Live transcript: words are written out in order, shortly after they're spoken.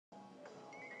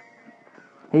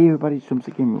Hey everybody,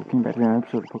 Swimstick Gaming. Welcome back to another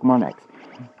episode of Pokemon X.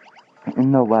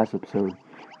 In the last episode,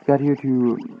 we got here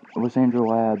to Lysandre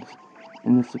Labs.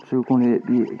 In this episode, we're going to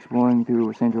be exploring through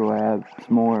Lysandre Labs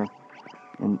more.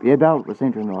 And be about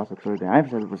Lysandre in the last episode. And I've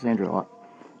said Lysandre a lot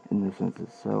in this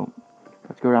instance. So,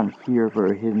 let's go down here for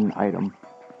a hidden item.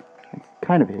 It's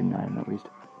kind of a hidden item, at least.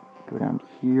 Go down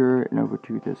here and over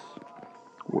to this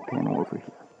warp panel over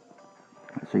here.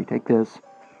 So you take this,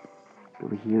 go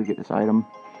over here, get this item,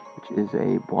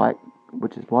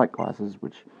 which is black glasses,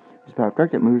 which is power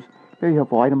dark that moves. Very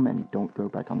helpful item, and don't go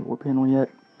back on the warp panel yet.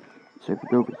 So if you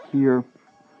go over here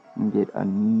and get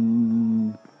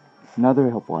another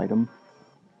helpful item,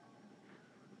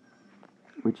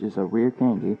 which is a rare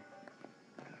candy.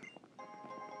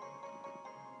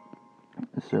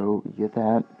 So you get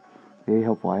that, very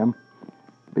helpful item,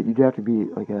 but you do have to be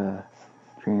like a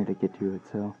trainer to get to it.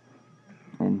 So,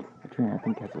 and a trainer I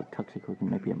think has a Toxicroak and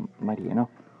maybe a Mightyena.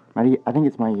 I think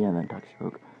it's Mightyena and then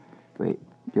Toxicroak. Wait,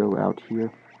 go out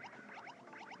here.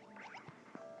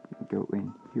 Go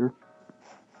in here.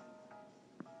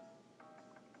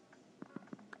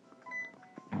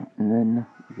 And then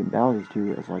you can battle these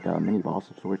two as like a mini boss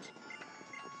of sorts.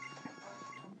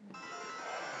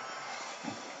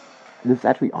 This is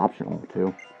actually optional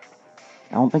too.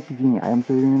 I don't think you get any items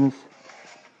for doing this.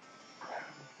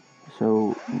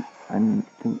 So I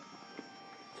think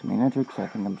it's Manectric, so I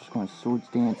think I'm just going to Swords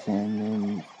Dance and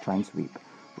then try and sweep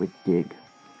with Dig. I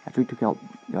actually took out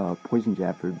Poison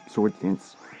Jab for Swords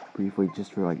Dance briefly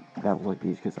just for like battles like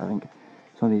these, because I think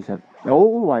some of these have.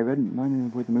 Oh, I read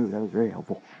mine with the move. That was very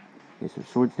helpful. Okay, so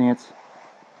Swords Dance.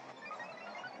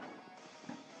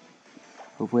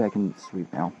 Hopefully I can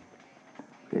sweep now.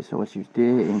 Okay, so let's use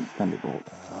Dig and Thunderbolt.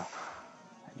 I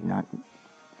do not.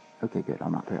 Okay, good.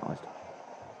 I'm not paralyzed.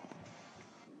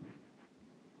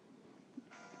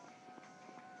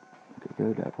 Okay,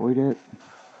 good. Avoid it.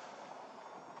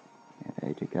 And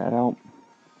I take that out.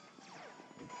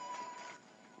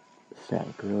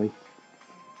 Static, really?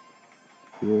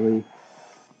 Really?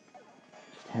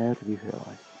 Just have to be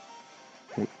paralyzed.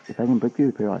 Okay, if I can break through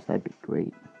the paralyzed, that'd be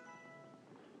great.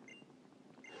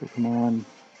 So come on.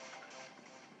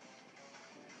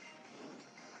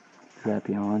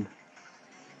 Drapion.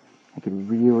 I could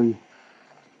really.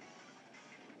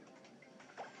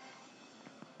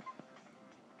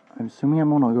 I'm assuming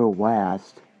I'm gonna go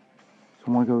last. So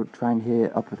I'm gonna go try and hit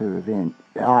it up with a Revenge.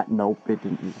 Ah, nope, it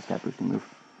didn't use the stat boosting move.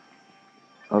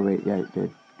 Oh wait, yeah, it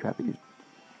did. Crap, it used.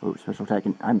 Oh, special attack,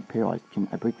 and I'm paralyzed. Can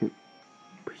I break through?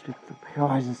 Please break through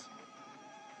paralyzes.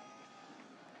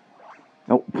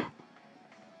 Nope.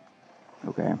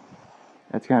 Okay.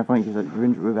 That's kind of funny because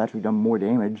Revenge would have actually done more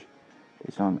damage.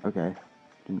 Based on, okay.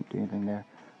 Didn't do anything there.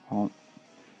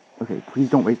 Okay, please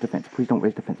don't waste defense. Please don't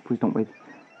waste defense. Please don't waste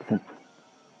defense.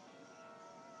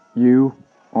 You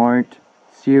aren't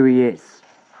serious.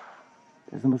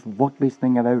 That's the most luck-based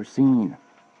thing I've ever seen.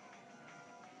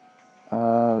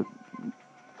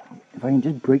 If I can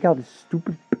just break out this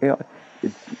stupid...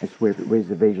 I swear if it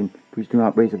raises evasion. Please do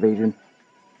not raise evasion.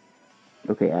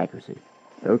 Okay, accuracy.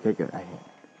 Okay, good. I hit.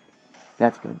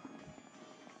 That's good.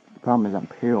 The problem is I'm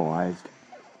paralyzed.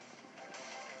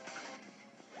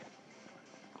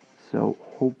 So,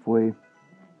 hopefully...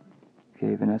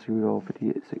 Okay, Vanessa roll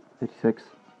 56.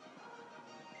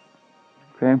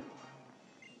 Okay.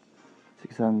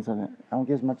 6, 7, 7. I don't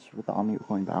get as much with the Omni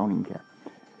coin, but I don't even care.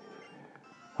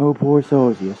 Oh, poor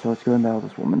Solzia. So let's go and battle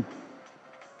this woman.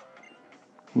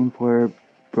 Team player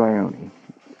Bryony.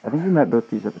 I think we met both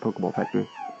these at the Pokeball Factory,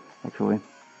 actually.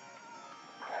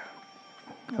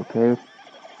 Okay.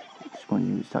 Just going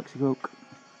to use Toxicroak.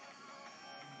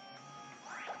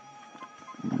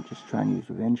 And just try and use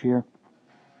Revenge here.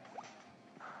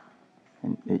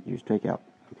 And it used Take Out.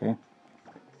 Okay.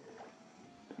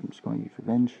 I'm just going to use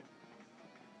Revenge.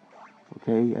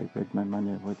 Okay, I read my mind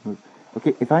and let's move.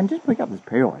 Okay, if I can just break out this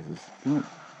paralyzes, doing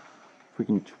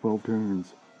freaking 12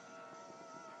 turns.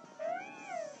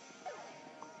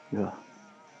 Yeah.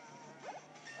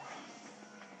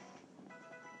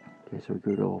 Okay, so we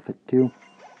go to level 52.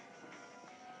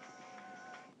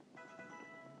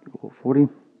 Level 40.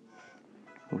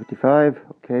 Level 55.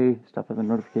 Okay, stop at the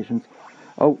notifications.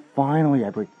 Oh, finally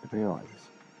I break the paralyzes.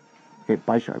 Okay,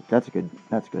 Bisharp. That's good.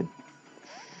 That's good.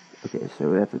 Okay,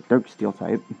 so that's a Dark Steel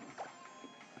type.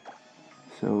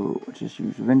 So let's just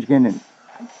use Revenge again, and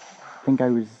I think I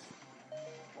was...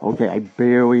 Okay, I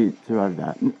barely survived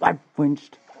that. I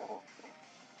flinched.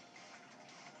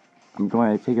 I'm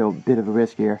going to take a bit of a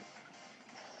risk here.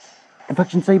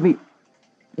 Infection saved me.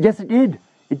 Yes, it did.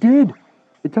 It did.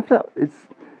 It toughed out. It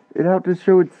helped to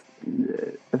show its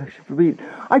affection for me.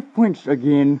 I flinched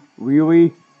again.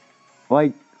 Really?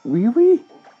 Like, really?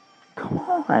 Come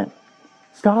on.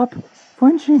 Stop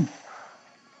flinching.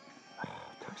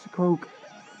 Toxicroak.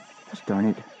 Gosh darn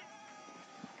it.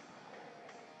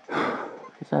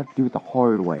 Guess I have to do it the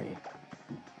hard way.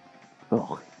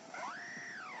 Ugh.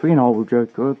 Freaking Hollow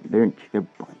Joke, go up there and kick their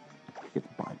butt. Kick its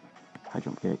butt. High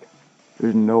jump kick.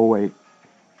 There's no way.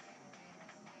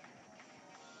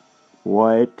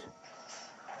 What?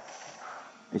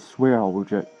 I swear, Hollow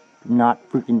Joke, do not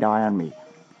freaking die on me.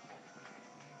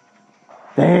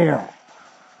 There!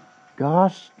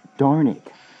 Gosh darn it.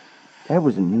 That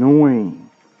was annoying.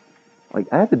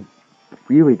 Like, I had the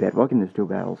really bad luck in those 2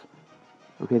 battles.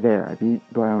 Okay, there. I beat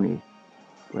Brownie.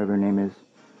 Whatever her name is.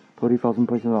 Bloody falls in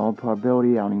place of all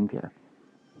probability. I don't even care.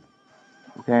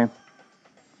 Okay?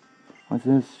 What's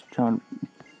this? John?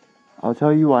 I'll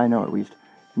tell you why I know at least.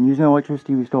 I'm using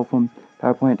electricity we stole from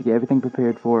power plant to get everything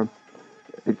prepared for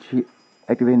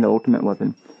activating the ultimate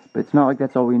weapon. But it's not like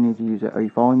that's all we need to use it. Are you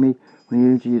following me? When the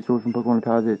energy is stored from Pokemon to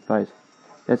power its device.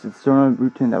 Yes, it's Sona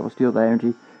Root-10 that will steal that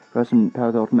energy for us and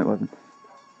power the ultimate weapon.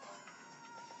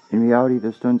 In reality,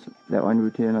 the stones that line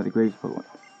Root-10 are the greatest Pokemon.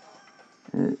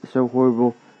 It's so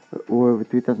horrible. Or over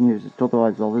 3,000 years, it stole the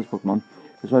lives of all those Pokemon.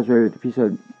 That's why I was ready with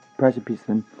a precious piece of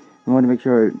them. We wanted to make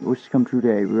sure our wishes come true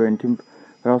today. We were in tune,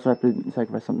 but I also have to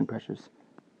sacrifice something precious.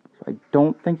 So I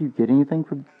don't think you get anything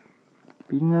for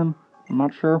beating them. I'm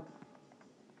not sure.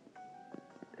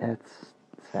 That's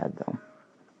sad, though.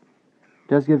 It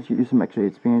does give you some extra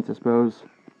experience, I suppose.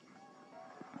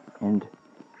 And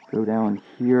go down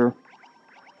here.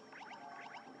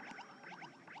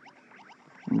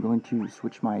 I'm going to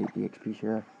switch my EXP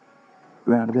share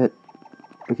around a bit.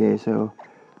 Okay, so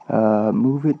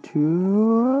move it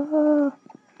to.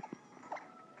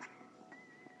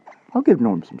 I'll give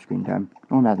Norm some screen time.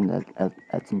 Norm hasn't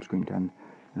had some screen time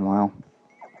in a while.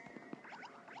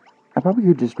 I probably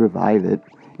could just revive it.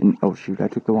 And oh shoot, I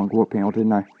took the wrong warp panel,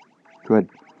 didn't I? Good.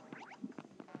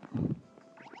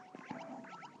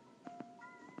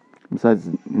 Besides,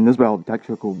 in this battle,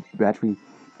 Toxicroak will actually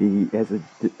be as a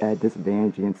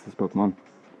disadvantage against this Pokemon,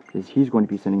 because he's going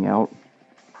to be sending out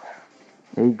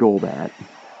a Golbat.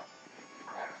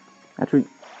 Actually,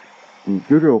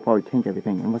 Goodra will probably tank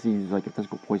everything, unless he uses like a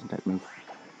physical poison type move.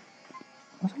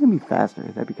 Unless I can be faster,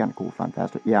 that'd be kind of cool if I'm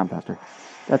faster. Yeah, I'm faster.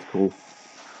 That's cool.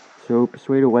 So,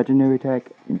 Persuade a legendary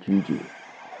attack, and GG.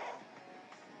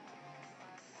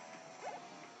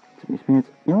 Some experience.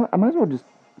 You know what, I might as well just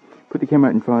put the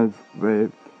camera in front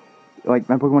of, like,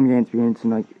 my Pokemon gain experience,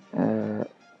 and, like, I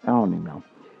don't even know.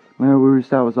 Whenever we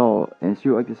restart was all, and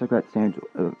shoot like this, I got stands.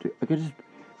 I could just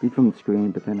read from the screen,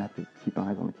 but then I have to keep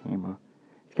my eyes on the camera.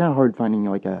 It's kind of hard finding,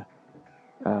 like, a,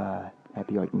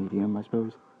 happy, like, medium, I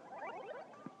suppose.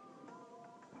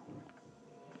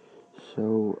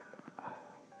 So,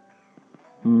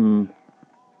 I'm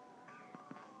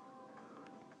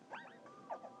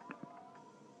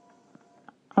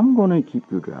gonna keep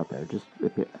Goodra out there, just a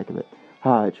bit, heck of it.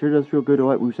 It sure does feel good to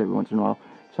let loose every once in a while.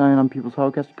 Signing on people's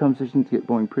holocasted conversations get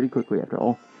going pretty quickly after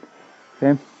all.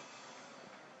 Okay?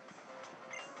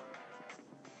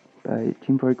 By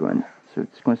Team Pokemon. So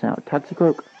it's going to sound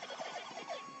Toxicroak.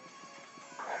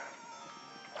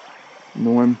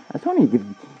 Norm. I still need to give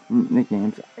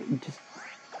nicknames. Just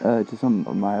to some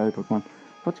of my other Pokemon.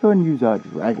 Let's go ahead and use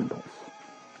Dragon Pulse.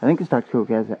 I think this Toxicroak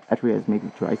actually has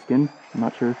maybe Dry Skin. I'm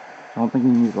not sure. I don't think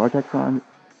you can use Vortex on it.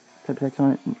 Type text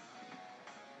on it.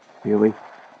 Really?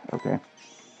 Okay.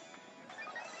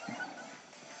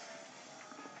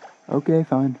 Okay,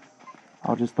 fine.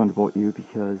 I'll just Thunderbolt you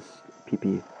because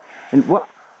PP. And what?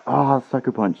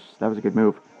 Sucker Punch. That was a good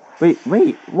move. Wait,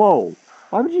 whoa.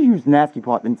 Why would you use Nasty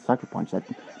Plot and Sucker Punch? That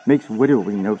makes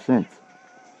literally no sense.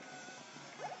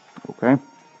 Okay.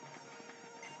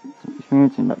 Some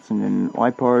experience in medicine and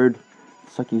Lipard.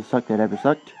 Sucky suck that ever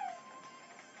sucked.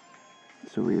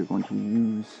 So we are going to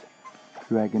use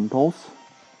Dragon Pulse.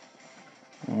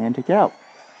 And take it out.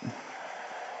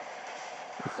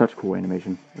 It's such cool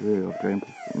animation. I really love Dragon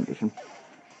Pulse animation.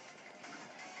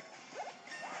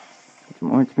 Get some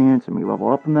more experience and we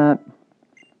level up on that.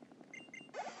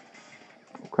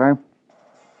 Okay.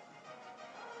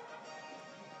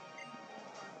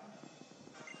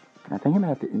 I think I'm gonna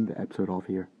have to end the episode off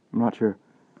here. I'm not sure.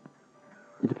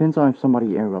 It depends on if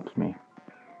somebody interrupts me.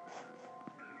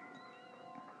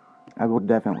 I will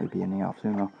definitely be ending off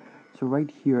soon though. So right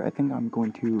here, I think I'm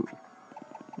going to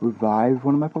revive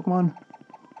one of my Pokemon.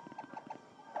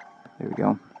 There we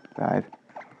go. Revive.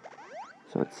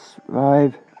 So it's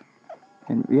revive.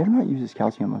 And we have not used this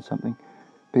calcium on something.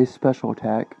 Base special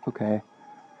attack. Okay.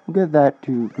 We'll give that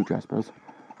to Goodra, I suppose.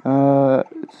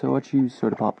 So let's use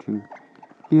Soda Pop to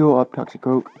heal up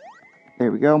Toxicroak.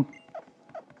 There we go.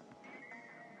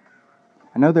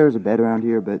 I know there's a bed around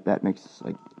here, but that makes,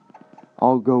 like,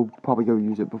 I'll probably go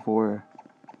use it before,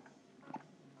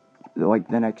 like,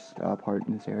 the next part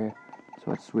in this area.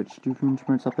 So let's switch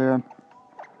Doofenshmirtz up there,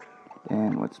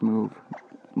 and let's move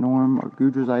Norm, or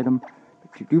Goodra's item,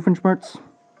 to Doofenshmirtz.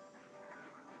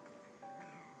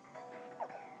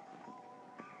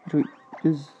 Actually,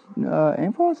 does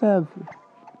Ampharos have...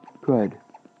 Good.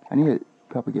 I need to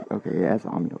probably get... Okay, it has the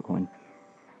Omnio coin.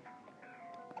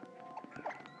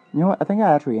 You know what? I think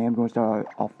I actually am going to start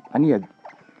off... I need to get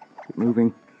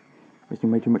moving.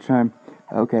 Wasting way too much time.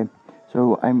 Okay,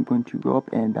 so I'm going to go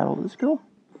up and battle this girl.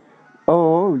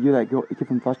 Oh, you're that girl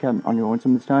from Flashcat on your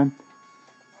lonesome this time?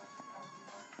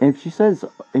 And if she says...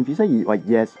 If you say, like,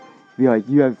 yes... Be like,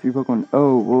 you have 3 Pokemon.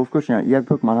 Oh, well, of course not. You have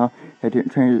Pokemon, huh? You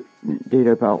have trainer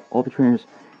data about all the trainers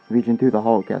region through the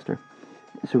Holocaster.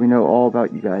 So we know all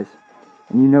about you guys.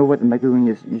 And you know what the Mega Ring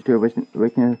is used to awaken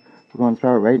Pokemon's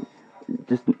power, right?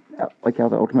 Just like how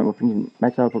the Ultimate Weapon can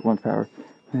max out Pokemon's power.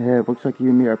 It looks like you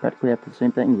and me are practically after the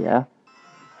same thing, yeah?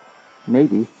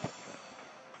 Maybe.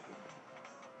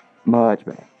 Much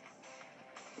better.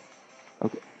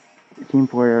 Okay. Team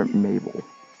Player, Mabel.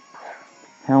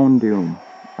 Houndoom.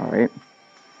 Alright.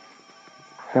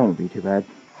 That won't be too bad.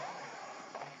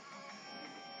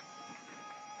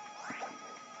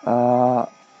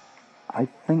 I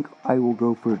think I will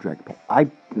go for a Dragon Pulse.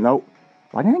 Nope.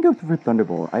 Why didn't I go for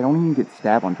Thunderbolt? I don't even get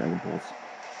stabbed on Dragon Pulse.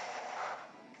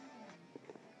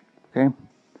 Okay.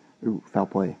 Ooh, foul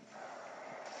play.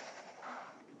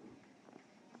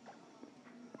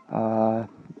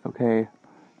 Okay.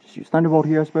 Just use Thunderbolt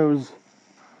here, I suppose.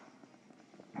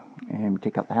 And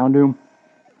take out the Houndoom.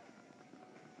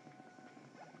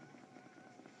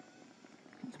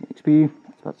 Some HP.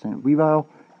 It's about to send Weavile.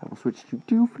 I will switch to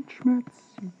Doofenshmirtz.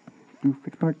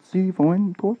 Doofenshmirtz evil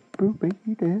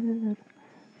incorporated.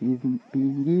 Even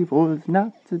being evil is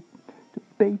not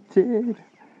debated.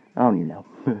 I don't even know.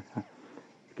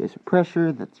 Okay, so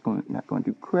pressure. That's not going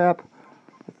to do crap.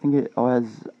 I think it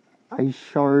has Ice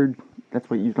Shard. That's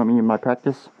what it used on me in my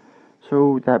practice.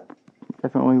 So that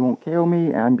definitely won't KO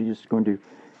me. I'm just going to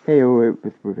KO it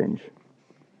with Revenge.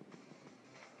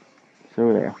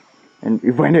 So there. And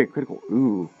if I landed a critical,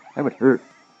 ooh, that would hurt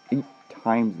 8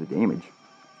 times the damage.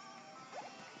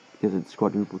 Because it's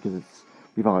quadruple, because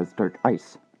we've always Dark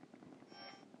Ice.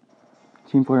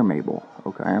 Team Player Mabel,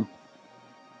 okay.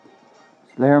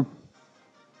 So there.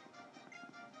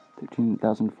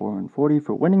 13,440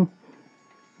 for winning.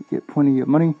 You get plenty of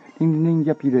money. Ding ding ding,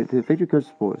 yep, you did the favorite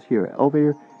crucibles here.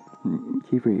 Elevator,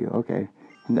 key for you, okay.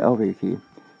 And the elevator key.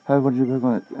 What did you pick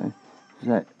on? Is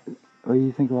that, what do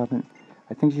you think about it?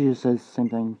 I think she just says the same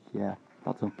thing. Yeah,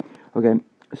 thought so. Okay,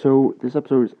 so this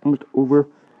episode is almost over.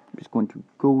 I'm just going to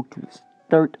go to the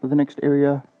start of the next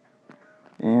area,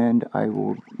 and I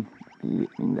will be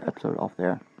ending the episode off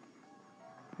there.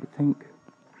 I think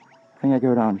I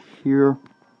go down here,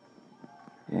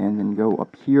 and then go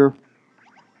up here,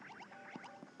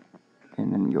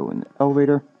 and then go in the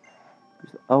elevator.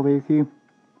 Use the elevator key.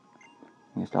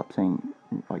 And stop saying,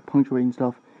 like, punctuating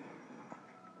stuff.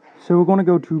 So we're going to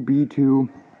go to B2,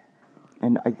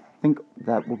 and I think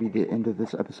that will be the end of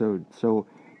this episode. So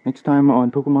next time on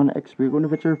Pokemon X, we're going to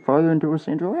venture farther into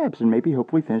Lysandre Labs, and maybe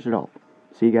hopefully finish it off.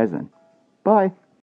 See you guys then. Bye!